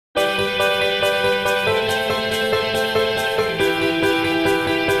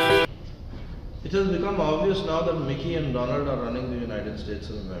obvious now that Mickey and Donald are running the United States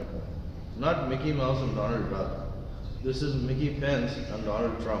of America. Not Mickey Mouse and Donald Duck. This is Mickey Pence and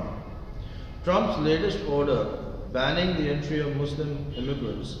Donald Trump. Trump's latest order banning the entry of Muslim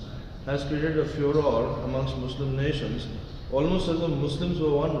immigrants has created a furor amongst Muslim nations, almost as though Muslims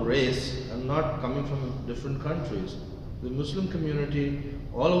were one race and not coming from different countries. The Muslim community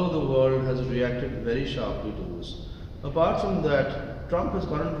all over the world has reacted very sharply to this. Apart from that, Trump has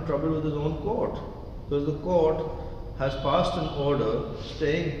got into trouble with his own court, because the court has passed an order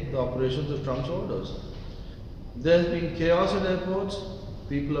staying the operations of Trump's orders. There has been chaos at airports,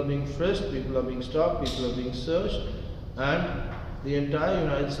 people are being frisked, people are being stopped, people are being searched, and the entire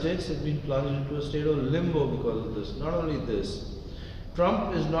United States has been plunged into a state of limbo because of this. Not only this,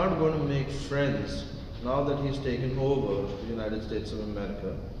 Trump is not going to make friends now that he's taken over the United States of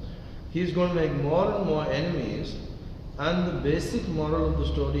America. He's going to make more and more enemies, and the basic moral of the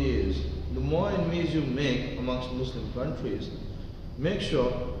story is, the more enemies you make amongst Muslim countries, make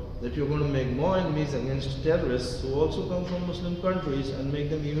sure that you're going to make more enemies against terrorists who also come from Muslim countries and make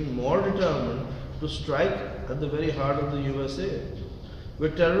them even more determined to strike at the very heart of the USA.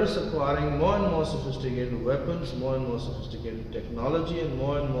 With terrorists acquiring more and more sophisticated weapons, more and more sophisticated technology, and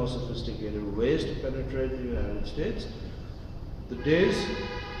more sophisticated ways to penetrate the United States, the days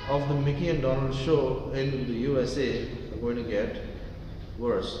of the Mickey and Donald show in the USA are going to get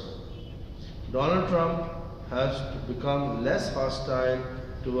worse. Donald Trump has become less hostile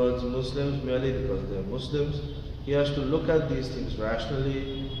towards Muslims merely because they are Muslims. He has to look at these things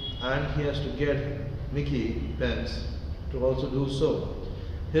rationally, and he has to get Mickey Pence to also do so.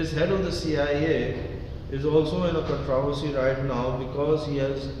 His head of the CIA is also in a controversy right now because he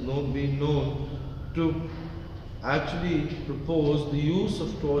has been known to actually propose the use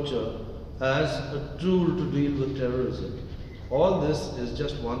of torture as a tool to deal with terrorism. All this is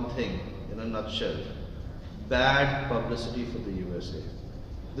just one thing in a nutshell: bad publicity for the USA.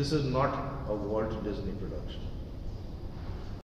 This is not a Walt Disney production.